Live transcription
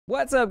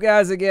What's up,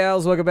 guys and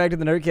gals? Welcome back to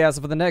the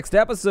Nerdcastle for the next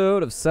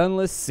episode of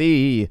Sunless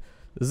Sea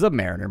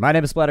Zubmariner. My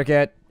name is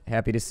Splattercat.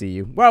 Happy to see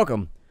you.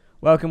 Welcome.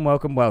 Welcome,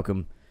 welcome,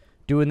 welcome.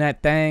 Doing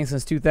that thing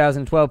since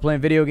 2012,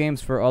 playing video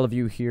games for all of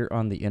you here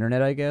on the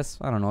internet, I guess.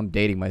 I don't know, I'm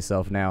dating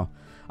myself now.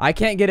 I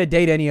can't get a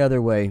date any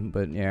other way,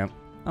 but yeah.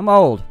 I'm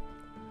old.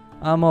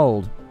 I'm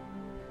old.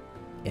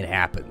 It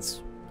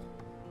happens.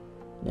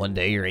 One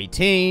day you're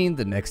 18,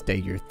 the next day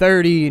you're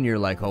 30, and you're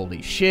like,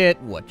 holy shit,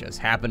 what just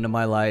happened to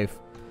my life?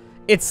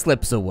 It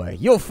slips away.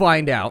 You'll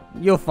find out.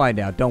 You'll find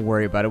out. Don't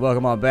worry about it.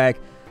 Welcome on back.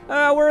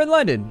 We're in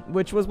London,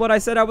 which was what I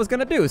said I was going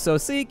to do. So,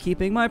 see,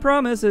 keeping my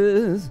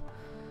promises.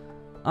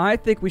 I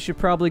think we should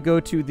probably go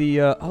to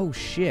the, oh,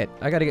 shit.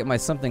 I got to get my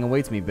Something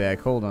Awaits Me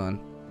back. Hold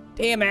on.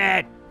 Damn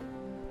it.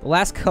 The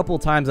last couple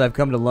times I've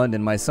come to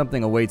London, my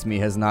Something Awaits Me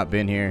has not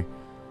been here.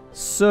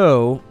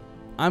 So,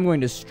 I'm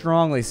going to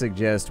strongly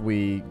suggest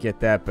we get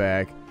that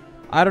back.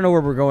 I don't know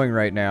where we're going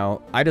right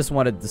now. I just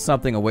wanted the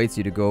Something Awaits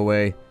You to go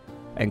away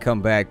and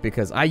come back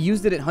because I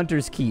used it at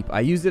Hunter's Keep. I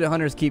used it at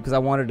Hunter's Keep because I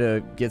wanted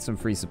to get some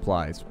free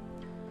supplies.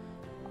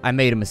 I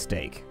made a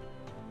mistake.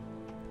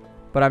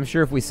 But I'm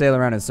sure if we sail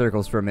around in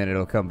circles for a minute,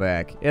 it'll come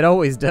back. It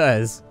always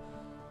does.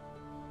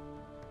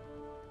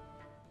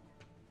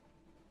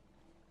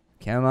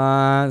 Come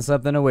on,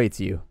 something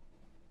awaits you.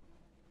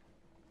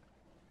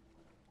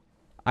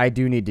 I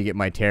do need to get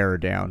my terror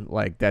down.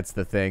 Like, that's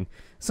the thing.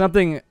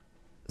 Something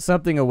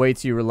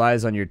awaits you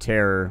relies on your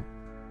terror.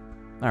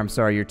 I'm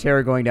sorry, your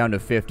terror going down to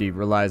 50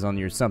 relies on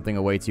your Something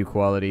Awaits You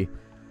quality.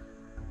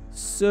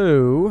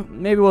 So,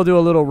 maybe we'll do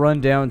a little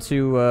run down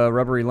to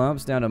Rubbery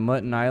Lumps, down to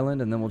Mutton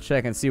Island, and then we'll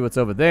check and see what's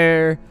over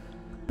there.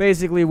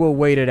 Basically, we'll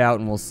wait it out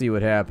and we'll see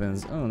what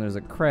happens. Oh, and there's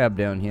a crab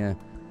down here.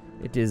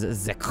 It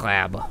is the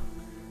crab.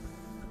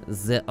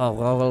 The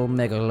auroral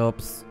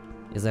megalops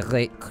is a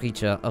great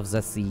creature of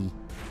the sea.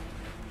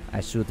 I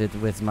shoot it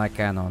with my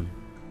cannon.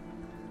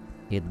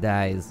 It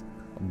dies,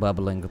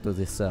 bubbling to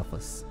the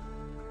surface.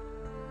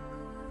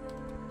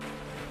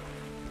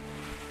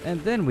 And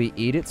then we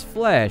eat its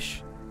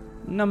flesh.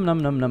 Num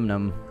num num num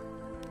num.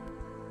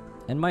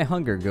 And my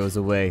hunger goes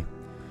away.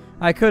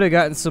 I could have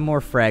gotten some more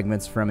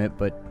fragments from it,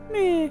 but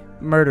meh,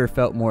 murder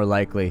felt more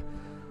likely.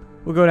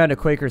 We'll go down to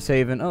Quaker's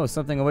Haven. Oh,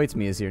 Something Awaits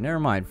Me is here. Never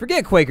mind.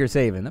 Forget Quaker's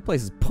Haven. That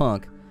place is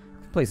punk.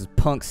 That place is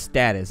punk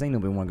status. Ain't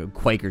nobody want to go to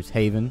Quaker's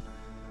Haven.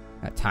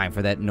 Got time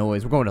for that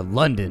noise. We're going to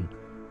London.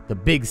 The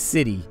big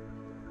city.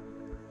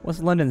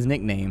 What's London's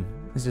nickname?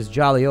 It's just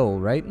jolly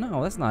old, right?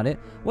 No, that's not it.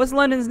 What's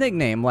London's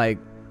nickname? Like,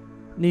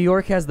 New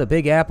York has the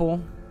Big Apple.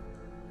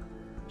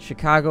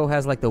 Chicago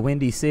has like the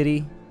Windy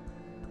City.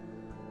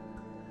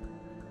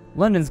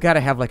 London's got to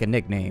have like a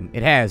nickname.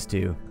 It has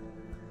to.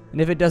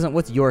 And if it doesn't,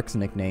 what's York's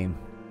nickname?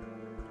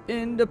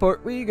 Into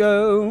port we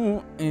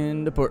go.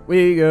 Into port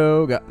we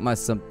go. Got my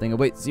Something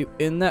Awaits You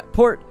in that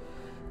port.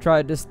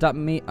 Tried to stop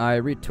me, I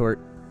retort.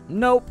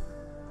 Nope.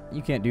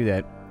 You can't do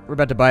that. We're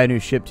about to buy a new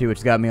ship too,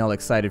 which got me all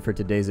excited for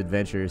today's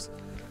adventures.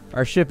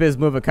 Our ship is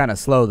moving kind of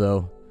slow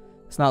though.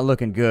 It's not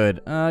looking good.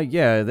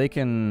 Yeah, they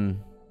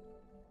can...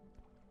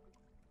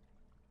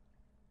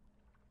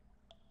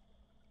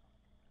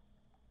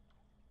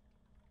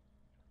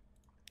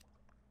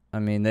 I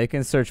mean, they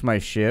can search my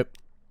ship.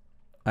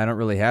 I don't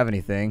really have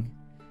anything.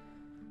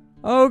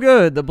 Oh,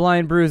 good. The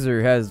Blind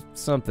Bruiser has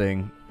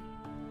something.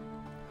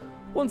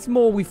 Once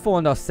more, we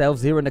find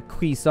ourselves here in the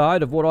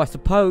quayside of what I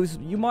suppose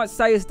you might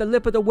say is the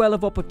lip of the well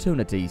of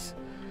opportunities.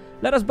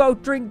 Let us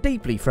both drink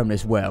deeply from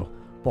this well,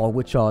 by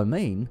which I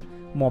mean...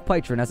 My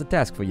patron has a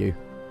task for you.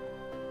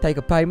 Take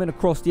a payment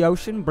across the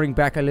ocean, bring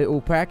back a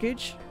little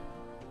package.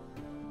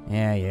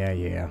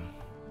 Yeah.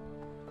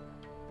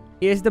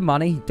 Here's the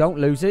money, don't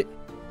lose it.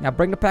 Now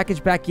bring the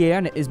package back here,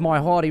 and it is my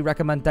hearty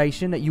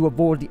recommendation that you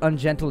avoid the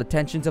ungentle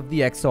attentions of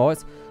the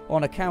excise,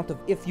 on account of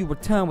if you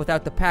return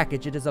without the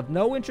package, it is of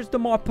no interest to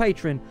my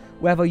patron,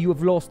 whether you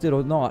have lost it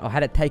or not, or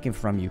had it taken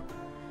from you.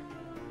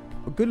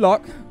 But good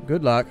luck.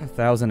 Good luck.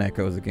 1,000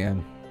 echoes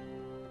again.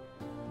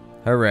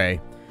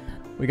 Hooray.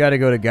 We gotta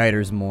go to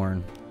Guider's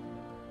Morn.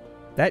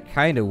 That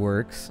kind of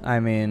works. I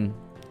mean...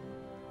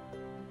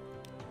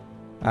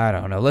 I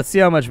don't know. Let's see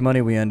how much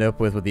money we end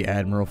up with the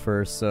Admiral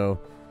first, so...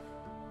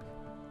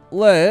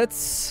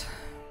 Let's...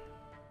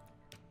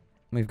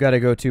 We've got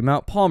to go to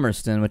Mount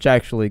Palmerston, which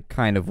actually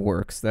kind of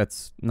works.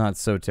 That's not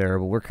so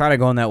terrible. We're kind of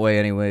going that way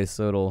anyway,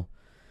 so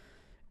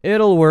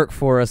it'll work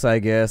for us, I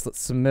guess. Let's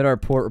submit our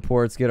port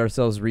reports, get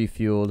ourselves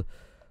refueled.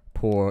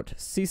 Port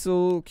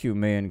Cecil,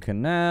 Cumaean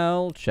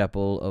Canal,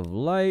 Chapel of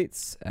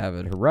Lights,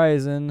 Avid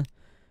Horizon,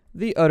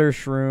 the Utter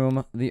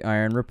Shroom, the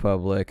Iron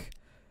Republic,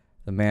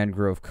 the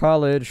Mangrove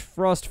College,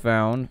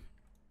 Frostfound,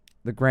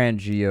 the Grand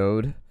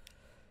Geode.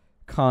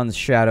 Khan's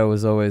Shadow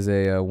is always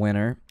a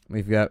winner.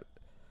 We've got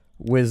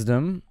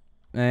Wisdom,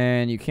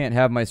 and you can't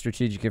have my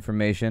strategic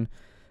information.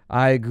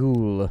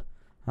 Aigul.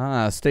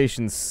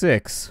 Station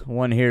 6.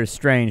 One hears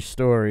strange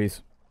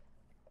stories.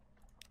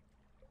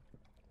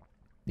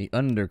 The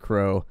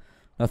Undercrow.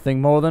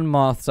 Nothing more than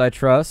moths, I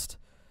trust.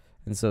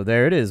 And so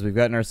there it is. We've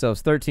gotten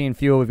ourselves 13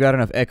 fuel. We've got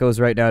enough echoes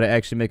right now to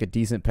actually make a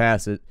decent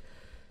pass at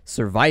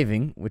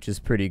surviving, which is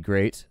pretty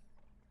great.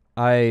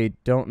 I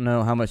don't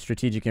know how much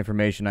strategic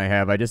information I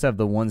have. I just have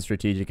the one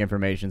strategic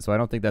information, so I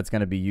don't think that's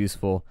going to be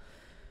useful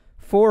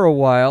for a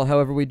while.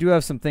 However, we do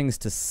have some things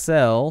to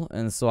sell,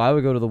 and so I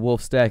would go to the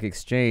Wolf Stack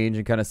Exchange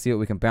and kind of see what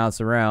we can bounce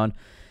around.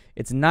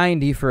 It's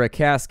 90 for a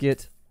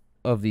casket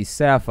of the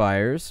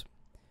sapphires.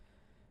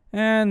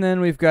 And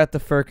then we've got the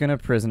firkin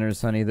of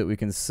prisoners, honey, that we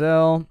can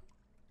sell.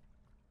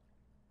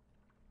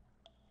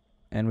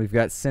 And we've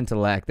got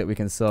Scintillac that we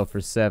can sell for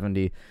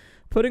 70.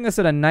 Putting us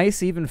at a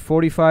nice even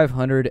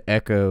 4,500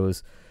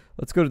 echoes.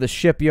 Let's go to the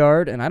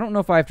shipyard. And I don't know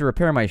if I have to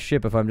repair my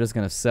ship if I'm just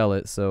going to sell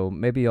it. So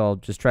maybe I'll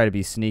just try to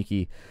be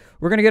sneaky.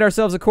 We're going to get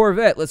ourselves a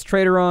Corvette. Let's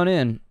trade her on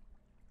in.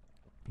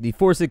 The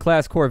Forsyth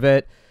class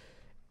Corvette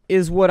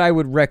is what I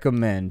would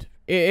recommend.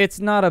 It's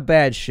not a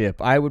bad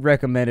ship. I would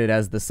recommend it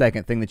as the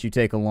second thing that you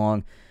take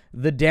along.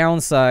 The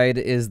downside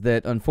is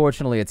that,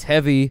 unfortunately, it's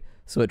heavy,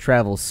 so it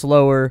travels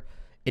slower.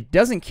 It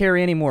doesn't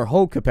carry any more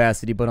hold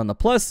capacity, but on the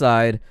plus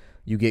side,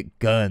 you get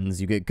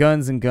guns. You get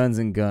guns and guns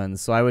and guns,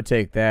 so I would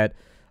take that.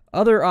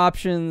 Other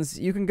options,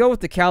 you can go with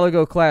the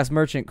Caligo-class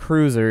merchant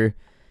cruiser.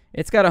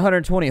 It's got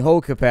 120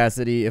 hold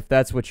capacity if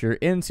that's what you're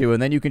into,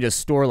 and then you can just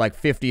store like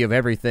 50 of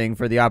everything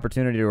for the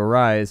opportunity to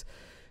arise.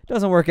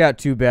 Doesn't work out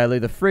too badly.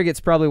 The frigate's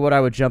probably what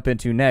I would jump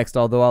into next,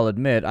 although I'll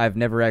admit I've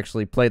never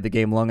actually played the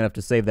game long enough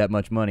to save that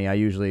much money. I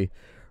usually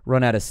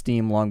run out of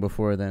steam long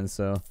before then,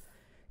 so...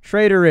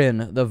 Trader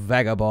in, the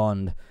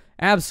Vagabond.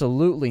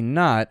 Absolutely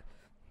not.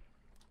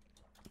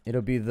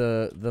 It'll be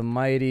the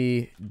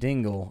Mighty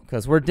Dingle,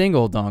 because we're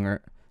Dingle-Donger.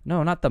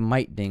 No, not the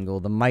Might Dingle,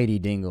 the Mighty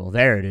Dingle.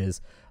 There it is.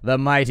 The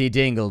Mighty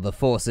Dingle, the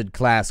Forsyth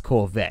class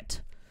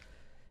Corvette.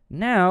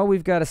 Now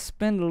we've got to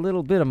spend a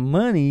little bit of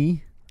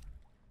money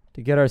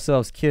to get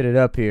ourselves kitted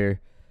up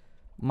here.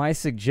 My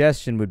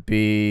suggestion would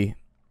be...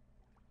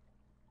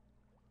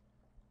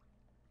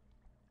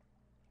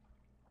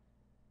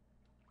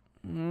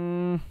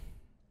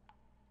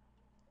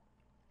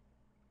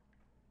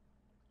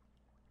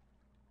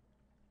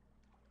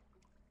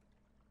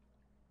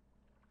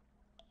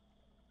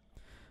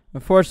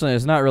 Unfortunately,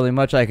 there's not really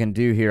much I can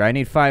do here. I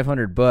need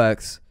 500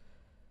 bucks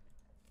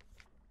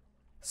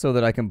so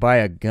that I can buy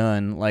a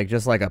gun, like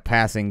just like a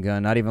passing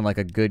gun, not even like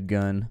a good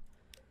gun.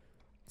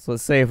 So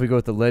let's say if we go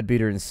with the lead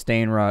beater and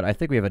stain rod, I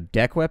think we have a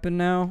deck weapon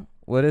now.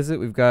 What is it?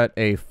 We've got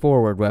a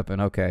forward weapon.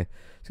 Okay.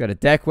 We've got a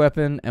deck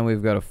weapon and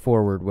we've got a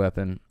forward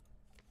weapon.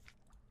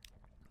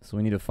 So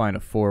we need to find a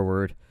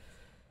forward.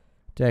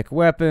 Deck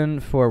weapon,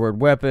 forward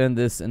weapon.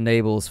 This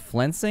enables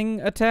flensing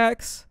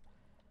attacks.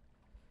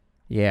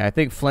 Yeah, I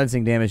think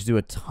flensing damage do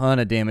a ton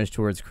of damage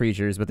towards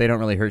creatures, but they don't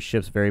really hurt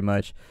ships very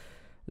much.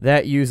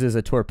 That uses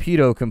a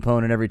torpedo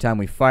component every time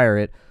we fire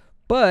it.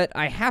 But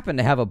I happen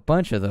to have a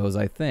bunch of those,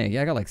 I think.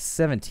 Yeah, I got like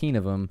 17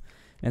 of them.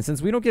 And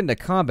since we don't get into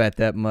combat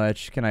that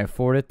much, can I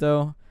afford it,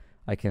 though?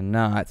 I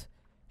cannot.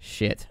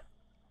 Shit.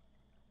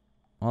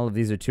 All of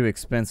these are too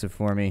expensive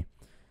for me.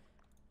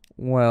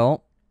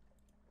 Well...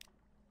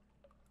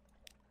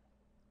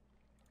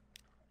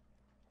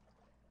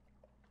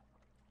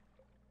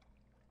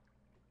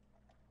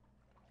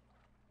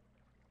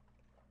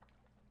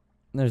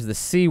 There's the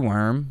sea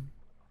worm.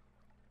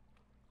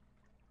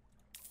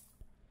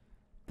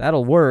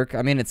 That'll work.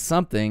 I mean, it's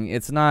something.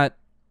 It's not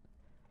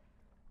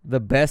the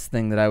best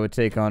thing that I would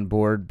take on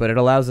board, but it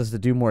allows us to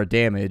do more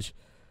damage.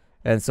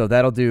 And so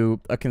that'll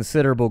do a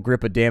considerable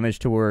grip of damage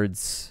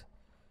towards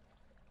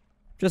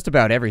just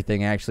about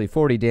everything, actually.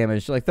 40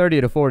 damage. Like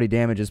 30 to 40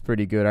 damage is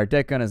pretty good. Our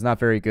deck gun is not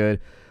very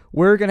good.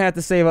 We're going to have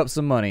to save up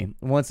some money.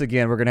 Once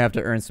again, we're going to have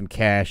to earn some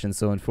cash, and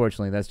so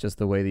unfortunately, that's just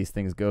the way these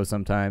things go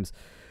sometimes.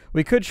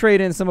 We could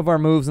trade in some of our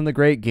moves in the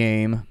great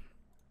game.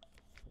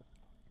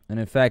 And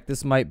in fact,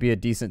 this might be a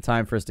decent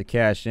time for us to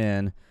cash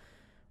in.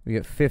 We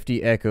get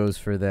 50 echoes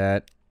for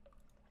that.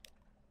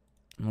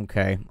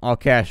 Okay, I'll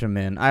cash them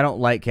in. I don't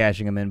like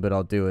cashing them in, but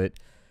I'll do it.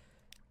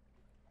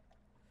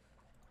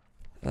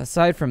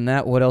 Aside from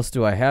that, what else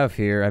do I have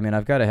here? I mean,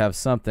 I've got to have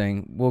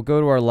something. We'll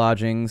go to our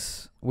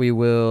lodgings. We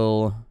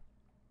will...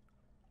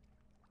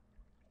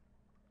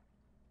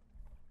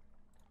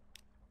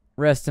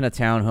 rest in a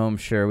townhome,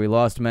 sure. We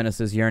lost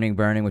Menace's Yearning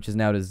Burning, which is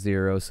now to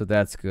 0, so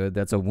that's good.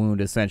 That's a wound,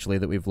 essentially,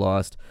 that we've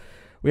lost.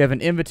 We have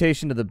an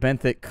invitation to the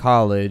Benthic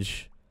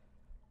College.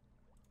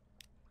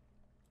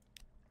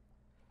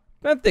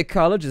 Benthic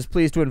College is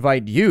pleased to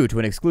invite you to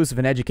an exclusive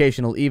and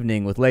educational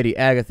evening with Lady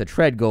Agatha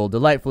Treadgold,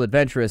 delightful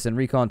adventuress and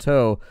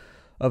raconteur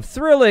of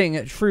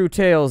thrilling true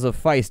tales of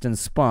feist and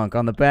spunk.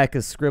 On the back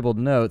is scribbled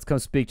notes. Come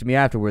speak to me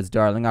afterwards,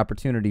 darling.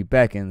 Opportunity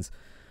beckons.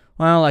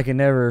 Well, I can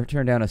never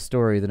turn down a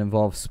story that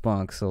involves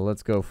spunk, so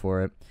let's go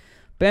for it.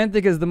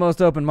 Benthic is the most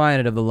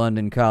open-minded of the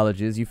London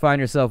colleges. You find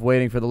yourself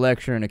waiting for the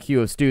lecture in a queue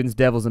of students,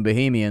 devils, and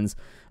bohemians,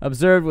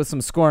 observed with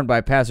some scorn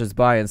by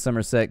passers-by in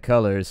Somerset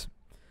colors.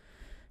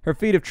 Her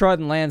feet have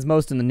trodden lands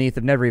most in the Neath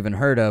have never even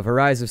heard of. Her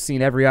eyes have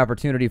seen every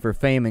opportunity for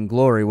fame and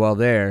glory while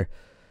there.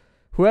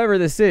 Whoever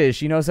this is,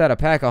 she knows how to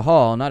pack a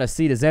hall. Not a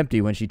seat is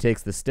empty when she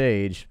takes the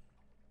stage.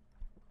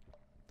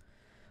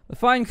 The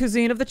fine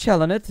cuisine of the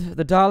Cheloneth,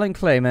 the darling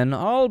Clayman,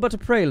 all but a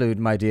prelude,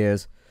 my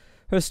dears.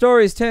 Her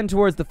stories tend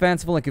towards the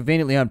fanciful and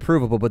conveniently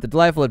unprovable, but the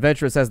delightful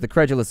adventuress has the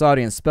credulous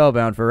audience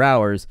spellbound for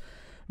hours.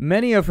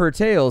 Many of her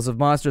tales of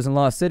monsters and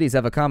lost cities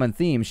have a common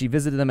theme. She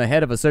visited them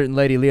ahead of a certain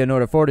Lady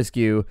Leonora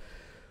Fortescue,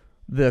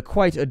 the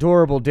quite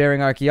adorable,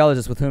 daring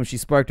archaeologist with whom she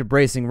sparked a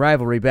bracing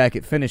rivalry back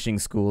at finishing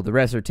school. The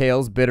rest are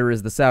tales, bitter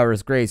as the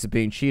sourest grace of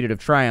being cheated of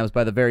triumphs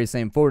by the very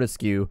same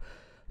Fortescue,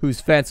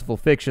 whose fanciful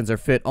fictions are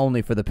fit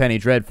only for the penny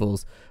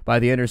dreadfuls. By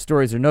the end, her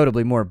stories are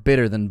notably more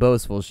bitter than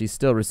boastful. She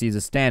still receives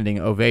a standing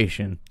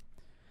ovation.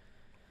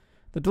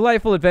 The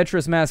delightful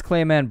adventurous masked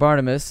clayman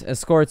Barnabas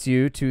escorts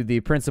you to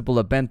the Principal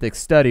of Benthic's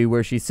study,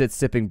 where she sits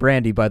sipping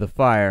brandy by the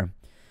fire.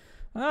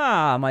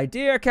 Ah, my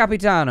dear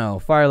Capitano.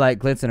 Firelight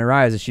glints in her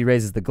eyes as she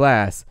raises the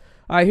glass.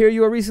 I hear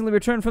you are recently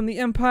returned from the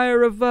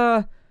empire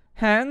of,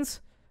 hands?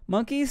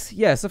 Monkeys?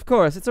 Yes, of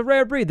course. It's a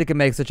rare breed that can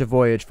make such a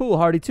voyage.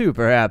 Foolhardy, too,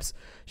 perhaps.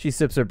 She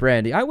sips her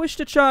brandy. I wish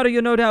to charter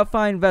your no doubt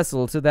fine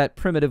vessel to that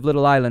primitive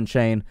little island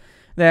chain.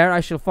 There I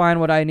shall find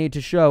what I need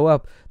to show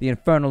up the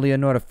infernal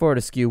Leonora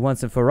Fortescue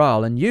once and for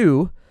all. And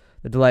you,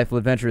 the delightful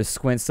adventuress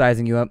squints,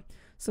 sizing you up,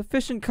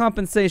 sufficient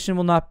compensation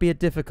will not be a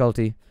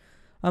difficulty.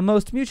 A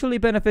most mutually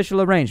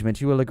beneficial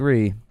arrangement, you will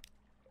agree.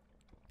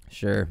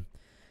 Sure.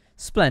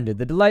 Splendid.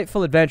 The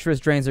delightful adventuress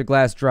drains her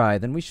glass dry.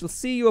 Then we shall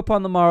see you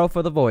upon the morrow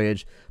for the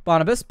voyage.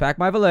 Barnabas, pack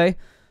my valet.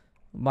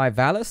 My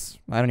valise?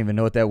 I don't even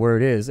know what that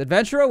word is.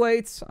 Adventure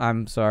awaits.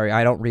 I'm sorry,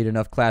 I don't read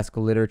enough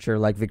classical literature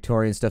like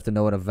Victorian stuff to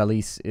know what a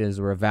valise is,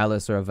 or a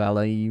valise, or a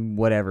valet,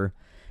 whatever.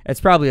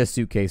 It's probably a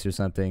suitcase or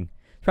something.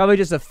 Probably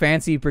just a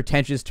fancy,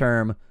 pretentious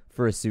term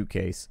for a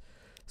suitcase.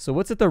 So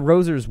what's at the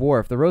Roser's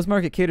Wharf? The Rose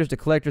Market caters to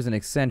collectors and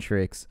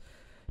eccentrics.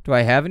 Do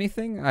I have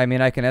anything? I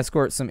mean, I can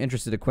escort some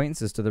interested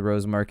acquaintances to the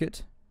Rose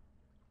Market.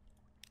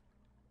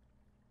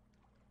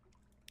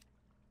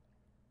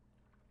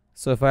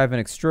 So if I have an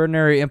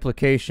extraordinary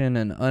implication,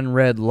 an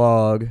unread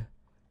log.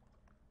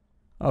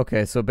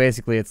 Okay, so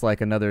basically it's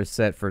like another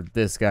set for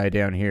this guy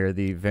down here,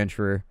 the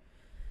Venturer.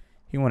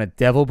 You want a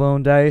Devil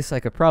Bone dice? I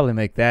could probably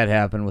make that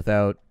happen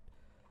without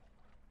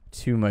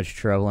too much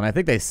trouble. And I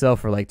think they sell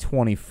for like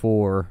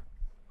 24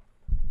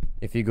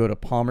 if you go to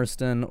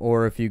Palmerston,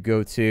 or if you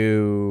go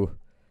to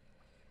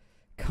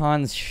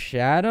Khan's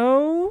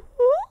Shadow,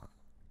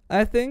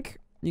 I think.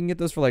 You can get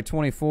those for like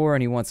 24,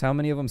 and he wants how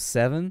many of them?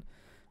 7?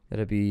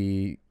 That'd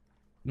be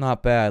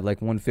not bad,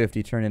 like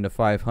 150 turned into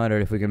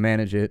 500 if we can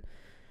manage it.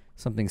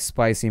 Something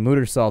spicy.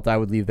 Mutter salt, I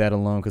would leave that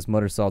alone, because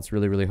mutter salt's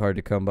really, really hard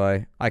to come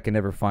by. I can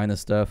never find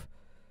this stuff.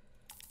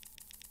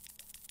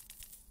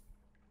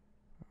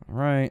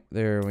 Alright,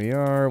 there we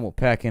are. We'll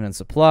pack in on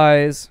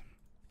supplies.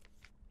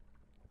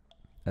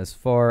 As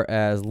far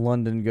as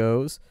London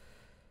goes,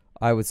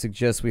 I would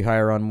suggest we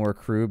hire on more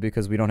crew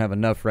because we don't have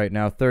enough right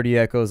now. 30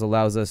 echoes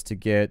allows us to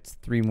get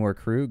 3 more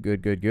crew.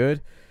 Good, good,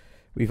 good.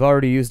 We've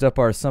already used up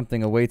our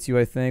something awaits you,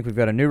 I think. We've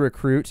got a new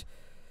recruit,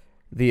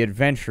 the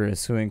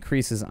Adventuress, who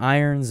increases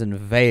irons and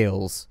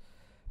veils.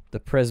 The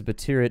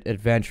Presbyterian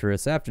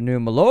Adventuress.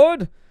 Afternoon, my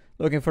lord.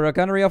 Looking for a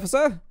gunnery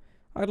officer?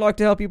 I'd like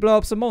to help you blow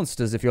up some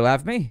monsters if you'll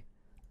have me.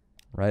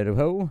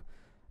 Right-o-ho.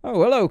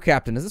 Oh, hello,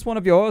 Captain. Is this one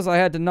of yours? I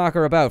had to knock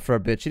her about for a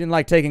bit. She didn't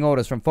like taking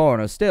orders from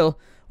foreigners. Still,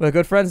 we're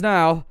good friends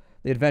now.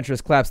 The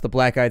Adventuress claps the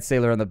black-eyed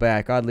sailor on the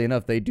back. Oddly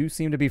enough, they do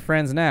seem to be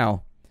friends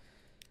now.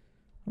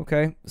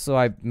 Okay, so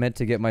I meant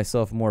to get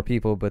myself more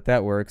people, but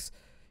that works.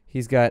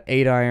 He's got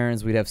 8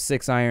 irons. We'd have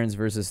 6 irons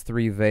versus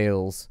 3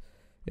 veils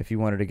if you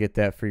wanted to get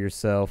that for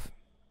yourself.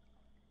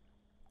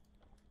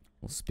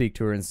 We'll speak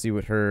to her and see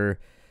what her...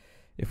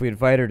 If we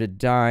invite her to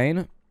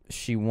dine,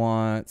 she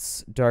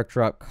wants dark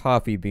drop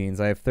coffee beans.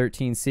 I have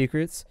 13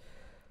 secrets.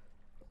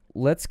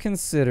 Let's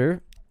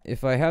consider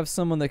if I have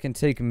someone that can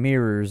take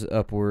mirrors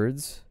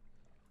upwards.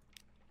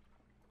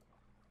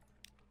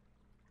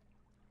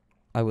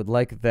 I would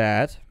like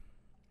that.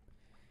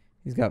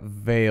 He's got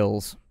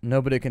veils.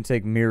 Nobody can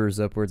take mirrors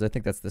upwards. I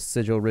think that's the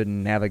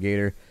sigil-ridden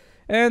navigator.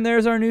 And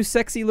there's our new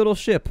sexy little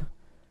ship,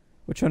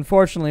 which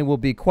unfortunately will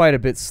be quite a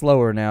bit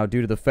slower now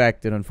due to the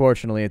fact that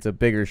unfortunately it's a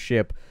bigger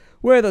ship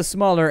with a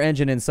smaller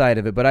engine inside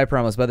of it. But I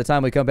promise by the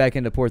time we come back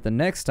into port the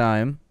next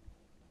time,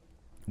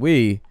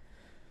 we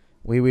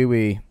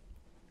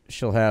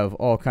shall have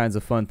all kinds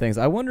of fun things.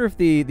 I wonder if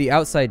the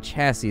outside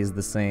chassis is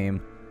the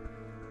same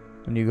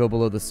when you go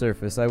below the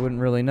surface. I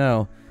wouldn't really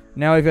know.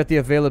 Now we've got the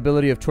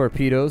availability of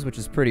torpedoes, which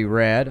is pretty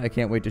rad. I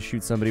can't wait to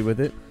shoot somebody with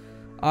it.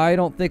 I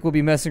don't think we'll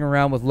be messing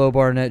around with low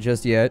bar net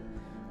just yet.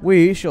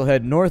 We shall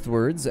head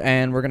northwards,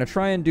 and we're going to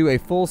try and do a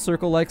full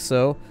circle like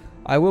so.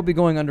 I will be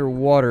going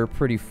underwater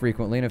pretty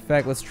frequently, and in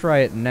fact, let's try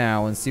it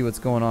now and see what's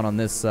going on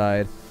this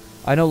side.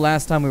 I know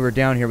last time we were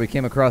down here, we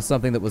came across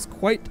something that was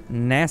quite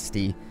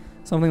nasty.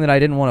 Something that I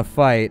didn't want to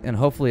fight, and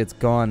hopefully it's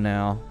gone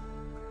now.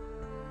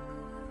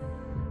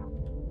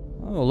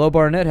 Oh, Low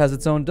Bar Net has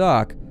its own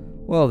dock.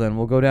 Well then,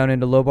 we'll go down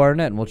into Low Bar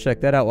Net and we'll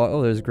check that out.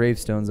 Oh, there's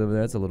gravestones over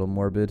there. That's a little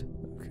morbid.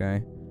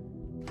 Okay.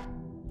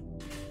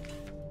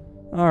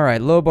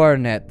 Alright, Low Bar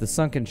Net, the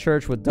sunken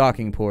church with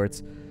docking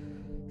ports.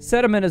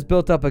 Sediment is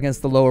built up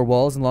against the lower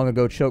walls and long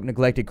ago choked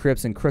neglected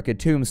crypts and crooked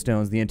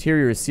tombstones. The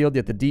interior is sealed,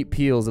 yet the deep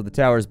peals of the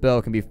tower's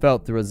bell can be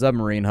felt through a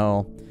submarine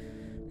hull.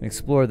 can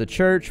explore the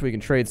church. We can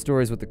trade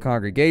stories with the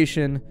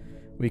congregation.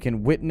 We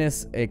can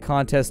witness a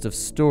contest of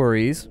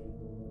stories.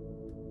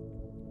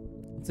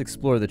 Let's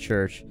explore the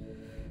church.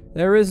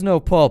 There is no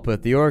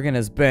pulpit. The organ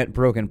has bent,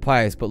 broken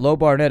pipes, but Low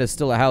Barnet is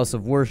still a house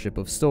of worship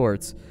of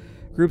sorts.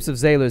 Groups of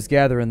sailors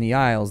gather in the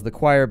aisles. The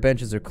choir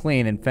benches are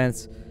clean and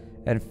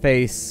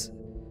face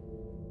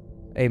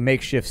a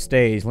makeshift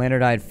stage.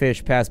 Lantern-eyed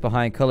fish pass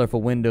behind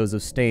colorful windows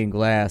of stained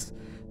glass.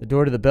 The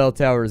door to the bell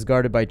tower is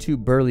guarded by 2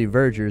 burly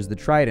vergers. The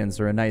tridents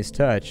are a nice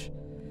touch.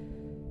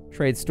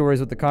 Trade stories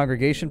with the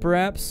congregation,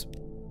 perhaps?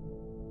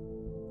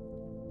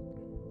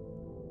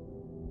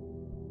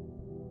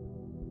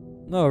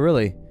 No,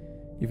 really.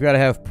 You've got to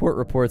have port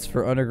reports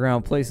for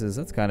underground places.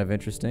 That's kind of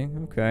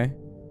interesting. Okay.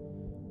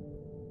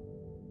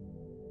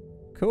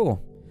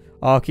 Cool.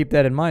 I'll keep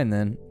that in mind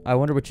then. I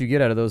wonder what you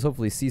get out of those.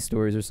 Hopefully sea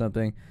stories or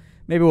something.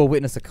 Maybe we'll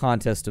witness a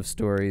contest of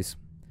stories.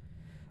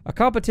 A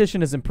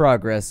competition is in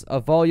progress. A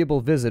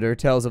voluble visitor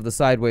tells of the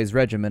Sideways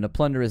Regiment, a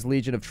plunderous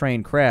legion of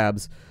trained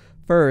crabs.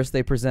 First,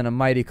 they present a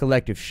mighty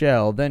collective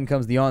shell. Then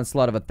comes the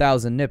onslaught of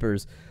 1,000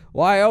 nippers.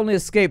 Why, I only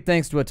escaped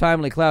thanks to a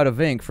timely cloud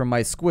of ink from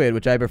my squid,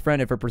 which I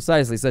befriended for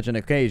precisely such an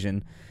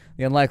occasion.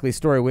 The unlikely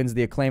story wins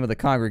the acclaim of the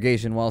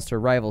congregation, whilst her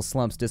rival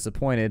slumps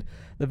disappointed.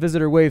 The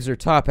visitor waves her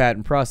top hat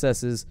and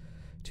processes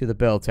to the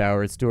bell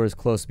tower. Its doors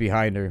close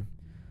behind her.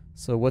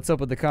 So what's up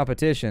with the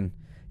competition?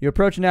 You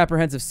approach an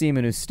apprehensive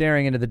seaman who's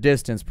staring into the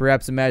distance,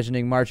 perhaps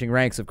imagining marching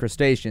ranks of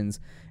crustaceans,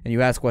 and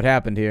you ask what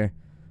happened here.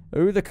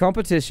 Oh, the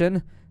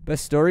competition.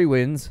 Best story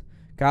wins.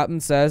 Captain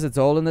says it's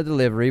all in the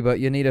delivery, but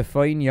you need a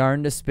fine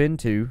yarn to spin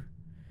too.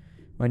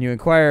 When you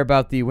inquire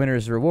about the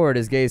winner's reward,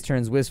 his gaze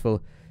turns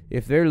wistful.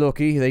 If they're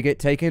lucky, they get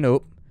taken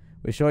up.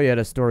 Wish I had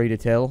a story to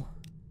tell.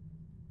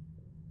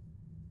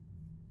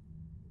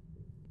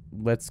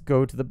 Let's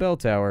go to the bell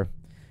tower.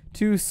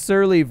 2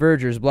 surly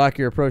vergers block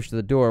your approach to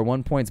the door.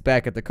 One points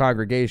back at the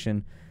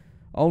congregation.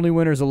 Only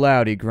winners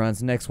allowed, he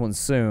grunts. Next one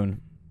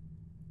soon.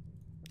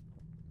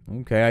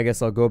 Okay, I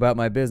guess I'll go about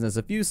my business.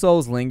 A few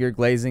souls linger,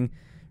 gazing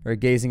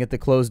at the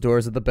closed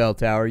doors of the bell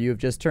tower. You have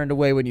just turned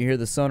away when you hear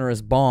the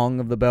sonorous bong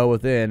of the bell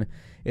within.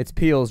 Its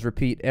peals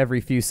repeat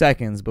every few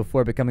seconds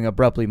before becoming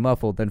abruptly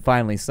muffled, then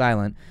finally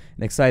silent.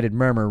 An excited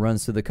murmur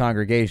runs through the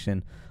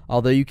congregation.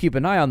 Although you keep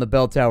an eye on the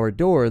bell tower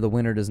door, the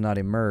winner does not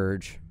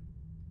emerge.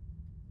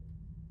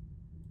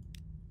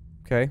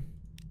 Okay.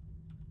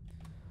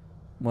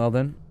 Well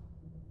then,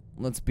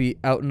 let's be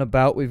out and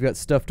about. We've got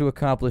stuff to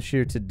accomplish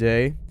here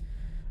today.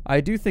 I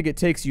do think it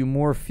takes you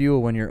more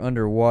fuel when you're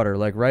underwater.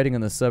 Like, riding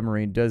in the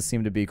submarine does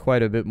seem to be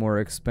quite a bit more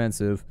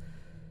expensive.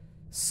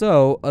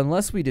 So,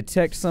 unless we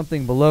detect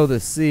something below the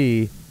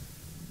sea,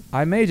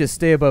 I may just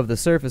stay above the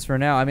surface for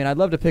now. I mean, I'd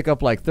love to pick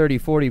up like 30,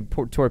 40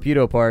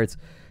 torpedo parts,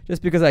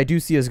 just because I do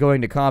see us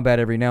going to combat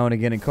every now and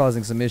again and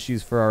causing some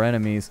issues for our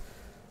enemies.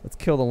 Let's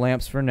kill the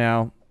lamps for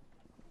now.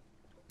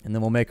 And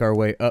then we'll make our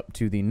way up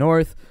to the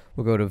north.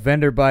 We'll go to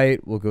Venderbite,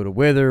 we'll go to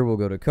Wither, we'll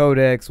go to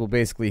Codex. We'll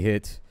basically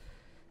hit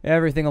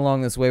everything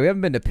along this way. We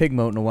haven't been to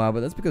Pigmote in a while,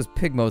 but that's because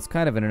Pigmote's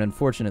kind of in an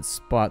unfortunate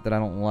spot that I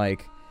don't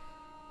like.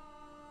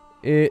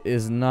 It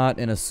is not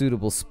in a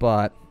suitable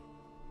spot.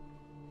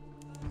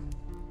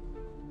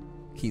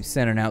 Keep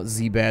sending out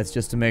Z-Bats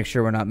just to make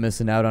sure we're not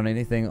missing out on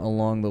anything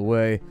along the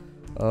way.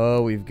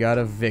 Oh, we've got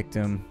a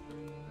victim.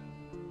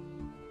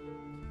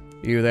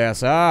 You there,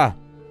 sir?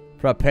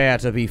 Prepare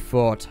to be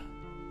fought.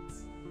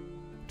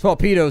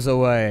 Torpedoes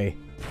away.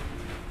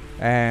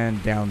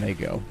 And down they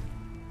go.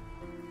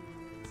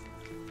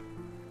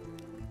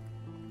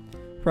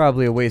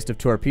 Probably a waste of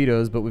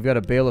torpedoes, but we've got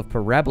a bale of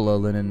parabola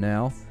linen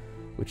now,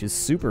 which is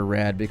super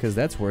rad because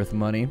that's worth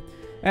money.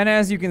 And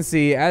as you can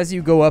see, as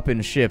you go up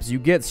in ships, you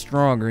get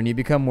stronger and you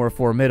become more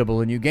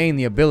formidable, and you gain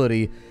the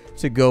ability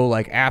to go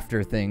like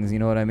after things, you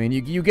know what I mean?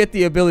 You get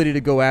the ability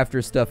to go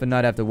after stuff and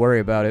not have to worry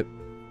about it.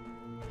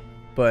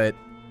 But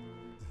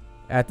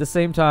at the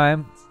same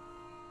time,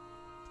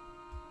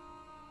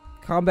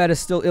 combat is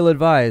still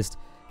ill-advised.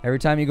 Every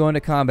time you go into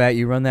combat,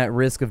 you run that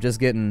risk of just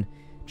getting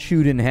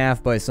chewed in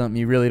half by something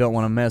you really don't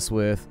want to mess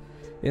with.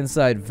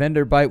 Inside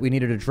Venderbite, we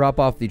needed to drop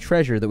off the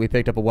treasure that we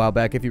picked up a while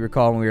back. If you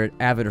recall, when we were at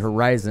Avid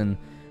Horizon,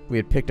 we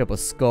had picked up a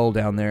skull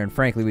down there, and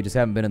frankly, we just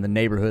haven't been in the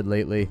neighborhood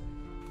lately.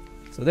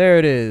 So there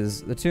it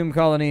is, the tomb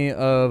colony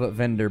of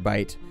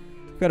Venderbite.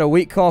 We've got a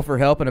weak call for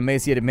help, and a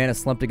emaciated man is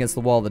slumped against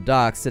the wall of the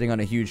dock, sitting on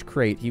a huge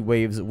crate. He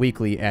waves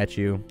weakly at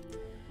you.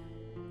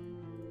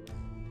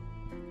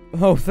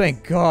 Oh,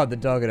 thank God, the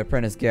dogged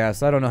apprentice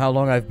gasps. I don't know how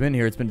long I've been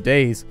here. It's been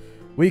days.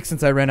 Weeks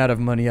since I ran out of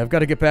money. I've got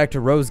to get back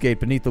to Rosegate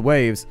beneath the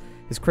waves.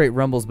 His crate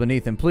rumbles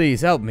beneath him. Please,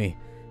 help me.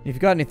 If you've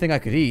got anything I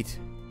could eat.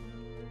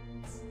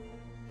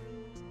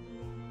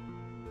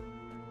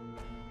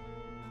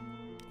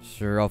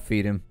 Sure, I'll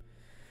feed him.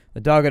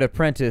 The dogged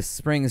apprentice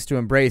springs to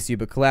embrace you,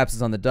 but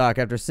collapses on the dock.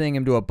 After seeing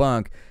him to a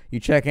bunk, you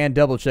check and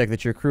double-check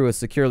that your crew has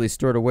securely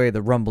stored away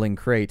the rumbling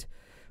crate.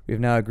 We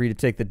have now agreed to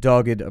take the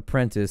dogged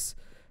apprentice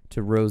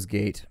to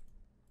Rosegate.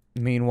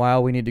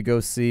 Meanwhile, we need to go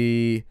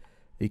see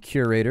the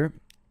curator.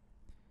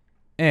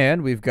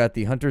 And we've got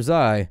the hunter's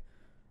eye.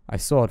 I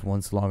saw it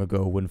once long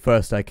ago when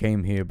first I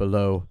came here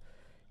below.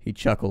 He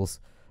chuckles.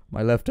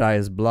 My left eye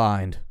is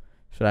blind.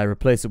 Should I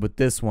replace it with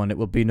this one, it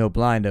will be no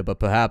blinder, but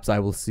perhaps I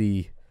will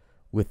see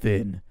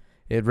within.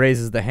 It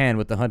raises the hand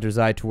with the hunter's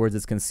eye towards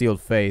its concealed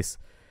face.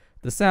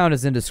 The sound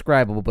is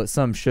indescribable, but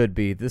some should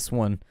be. This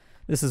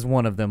is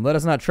one of them. Let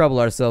us not trouble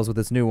ourselves with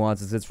its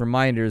nuances, its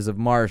reminders of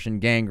marsh and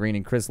gangrene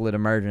and chrysalid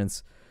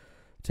emergence.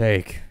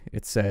 Take,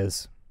 it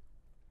says.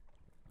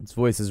 Its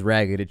voice is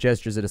ragged. It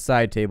gestures at a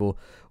side table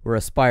where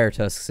a spire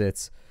tusk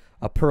sits.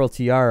 A pearl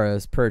tiara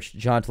is perched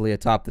jauntily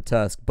atop the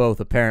tusk. Both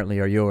apparently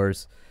are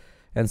yours.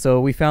 And so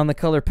we found the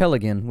color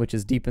pelican, which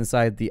is deep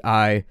inside the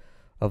eye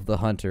of the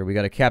hunter. We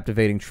got a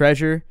captivating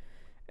treasure,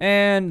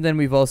 and then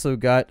we've also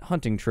got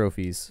hunting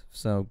trophies.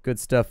 So good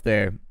stuff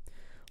there.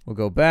 We'll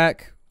go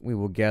back. We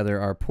will gather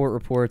our port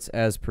reports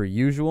as per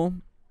usual.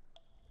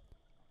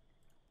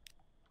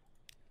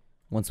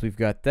 Once we've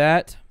got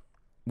that,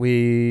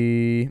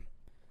 let's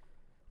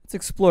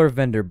explore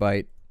Vendor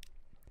Bite.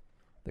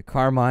 The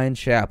Carmine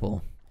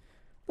Chapel.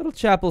 Little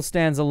chapel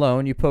stands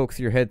alone. You poke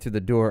your head through the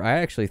door. I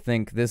actually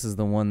think this is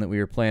the one that we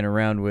were playing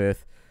around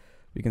with.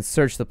 We can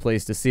search the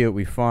place to see what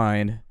we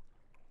find.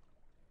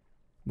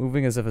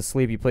 Moving as if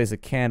asleep, you place a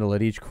candle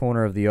at each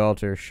corner of the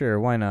altar. Sure,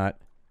 why not?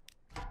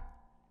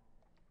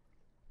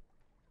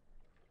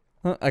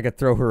 Huh, I could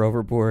throw her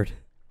overboard.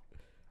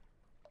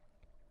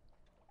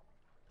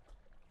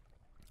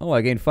 Oh,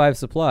 I gained 5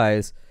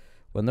 supplies.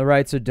 When the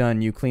rites are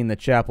done, you clean the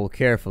chapel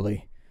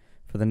carefully.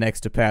 For the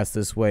next to pass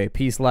this way,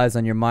 peace lies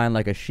on your mind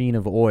like a sheen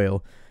of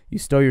oil. You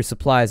stow your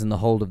supplies in the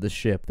hold of the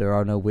ship. There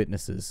are no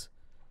witnesses.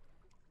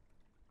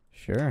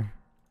 Sure.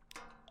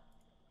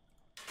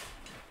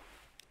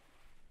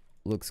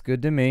 Looks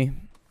good to me.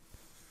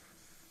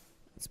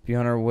 Let's be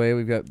on our way.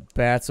 We've got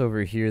bats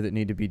over here that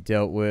need to be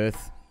dealt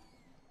with.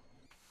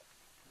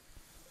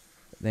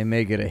 They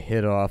may get a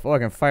hit off. Oh, I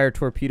can fire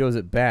torpedoes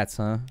at bats,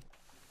 huh?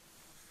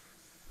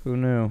 Who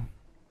knew?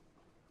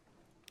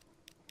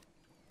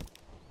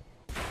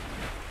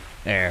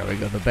 There we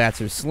go. The bats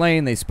are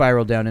slain. They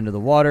spiral down into the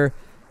water.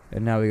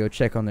 And now we go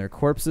check on their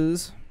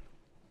corpses.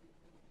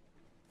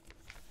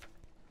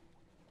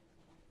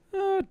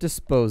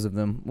 Dispose of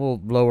them. We'll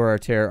lower our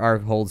tear. Our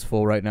hold's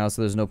full right now,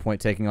 so there's no point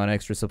taking on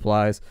extra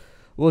supplies.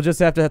 We'll just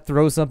have to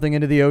throw something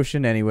into the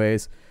ocean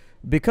anyways.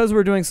 Because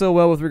we're doing so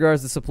well with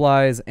regards to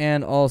supplies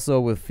and also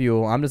with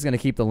fuel, I'm just going to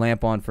keep the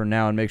lamp on for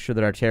now and make sure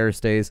that our tear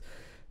stays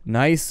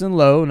nice and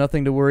low.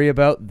 Nothing to worry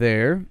about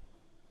there.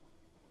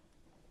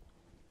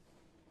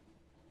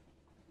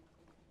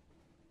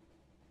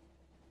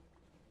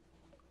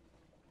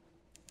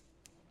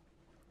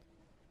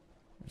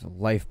 There's a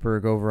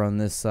lifeberg over on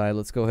this side.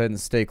 Let's go ahead and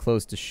stay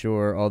close to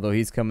shore, although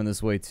he's coming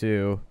this way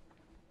too.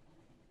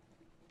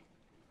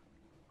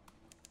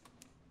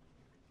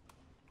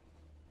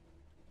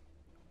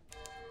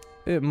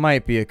 It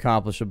might be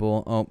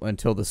accomplishable. Oh,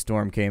 until the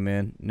storm came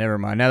in. Never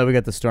mind. Now that we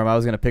got the storm, I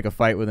was going to pick a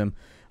fight with him.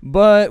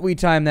 But we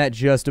timed that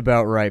just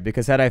about right,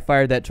 because had I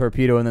fired that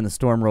torpedo and then the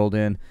storm rolled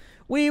in,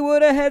 we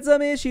would have had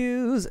some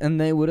issues, and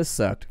they would have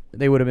sucked.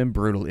 They would have been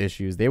brutal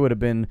issues. They would have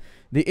been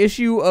the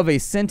issue of a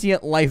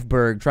sentient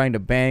lifeberg trying to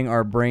bang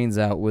our brains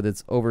out with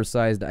its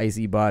oversized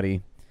icy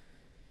body.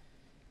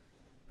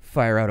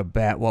 Fire out a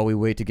bat while we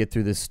wait to get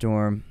through this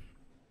storm.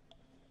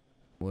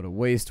 What a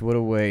waste, what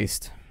a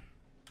waste.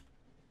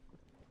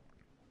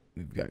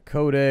 We've got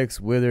Codex,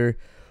 Wither.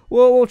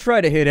 Well, we'll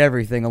try to hit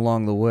everything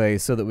along the way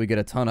so that we get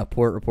a ton of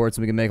port reports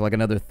and we can make like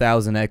another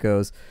 1,000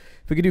 echoes.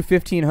 If we could do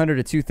 1,500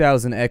 to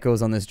 2,000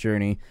 echoes on this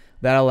journey,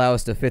 that'll allow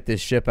us to fit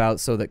this ship out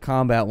so that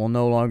combat will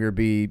no longer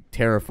be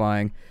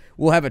terrifying.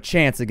 We'll have a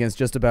chance against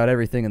just about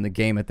everything in the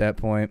game at that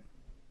point.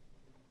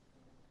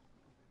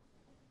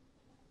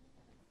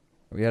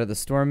 Are we out of the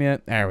storm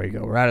yet? There we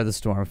go. We're out of the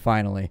storm,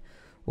 finally.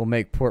 We'll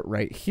make port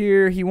right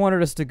here. He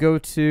wanted us to go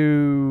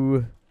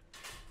to...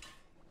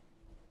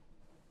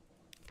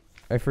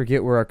 I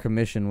forget where our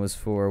commission was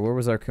for. Where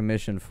was our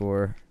commission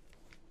for?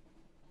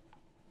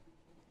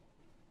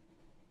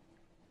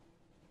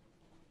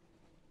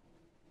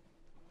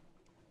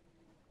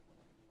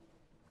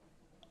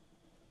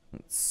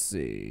 Let's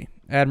see.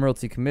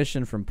 Admiralty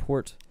Commission from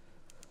Port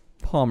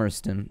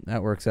Palmerston.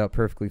 That works out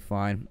perfectly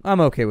fine.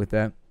 I'm okay with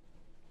that.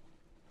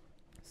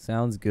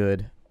 Sounds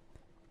good.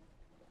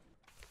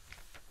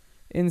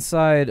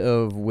 Inside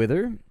of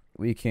Wither,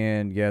 we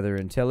can gather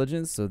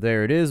intelligence. So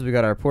there it is. We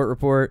got our port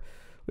report.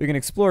 We can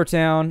explore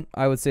town.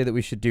 I would say that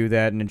we should do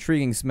that. An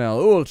intriguing smell.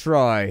 Oh, we'll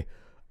try.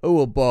 Oh,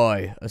 we'll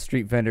buy. A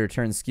street vendor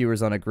turns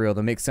skewers on a grill.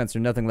 That makes sense or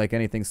nothing like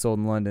anything sold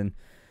in London.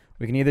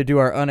 We can either do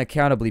our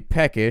unaccountably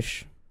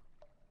peckish.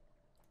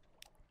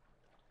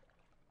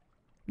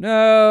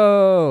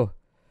 No!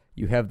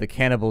 You have the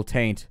cannibal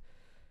taint.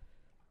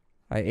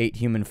 I ate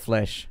human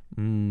flesh.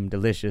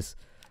 Delicious.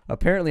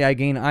 Apparently I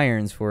gain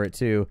irons for it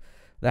too.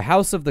 The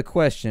House of the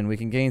Question. We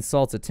can gain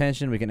Salt's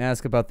attention. We can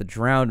ask about the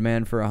drowned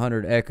man for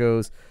 100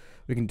 echoes.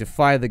 We can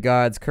defy the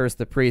gods, curse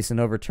the priests, and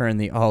overturn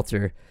the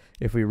altar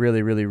if we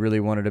really, really, really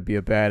wanted to be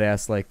a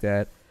badass like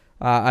that.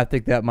 I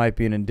think that might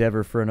be an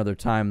endeavor for another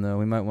time, though.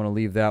 We might want to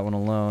leave that one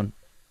alone.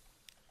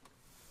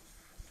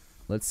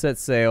 Let's set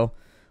sail.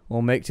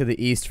 We'll make to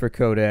the east for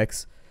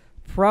Codex.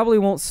 Probably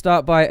won't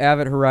stop by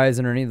Avid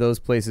Horizon or any of those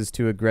places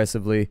too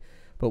aggressively.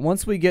 But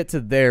once we get to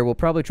there, we'll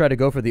probably try to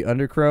go for the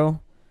Undercrow.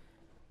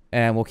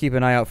 And we'll keep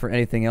an eye out for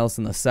anything else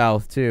in the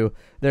south, too.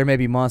 There may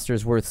be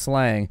monsters worth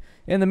slaying.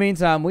 In the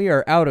meantime, we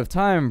are out of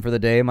time for the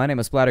day. My name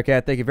is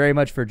Splattercat. Thank you very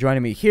much for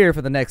joining me here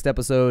for the next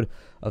episode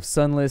of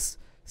Sunless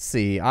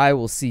Sea. I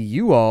will see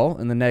you all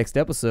in the next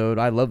episode.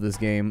 I love this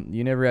game.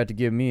 You never had to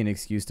give me an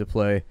excuse to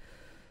play.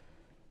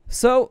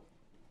 So,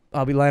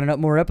 I'll be lining up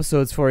more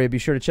episodes for you. Be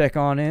sure to check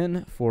on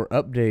in for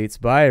updates.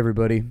 Bye,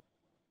 everybody.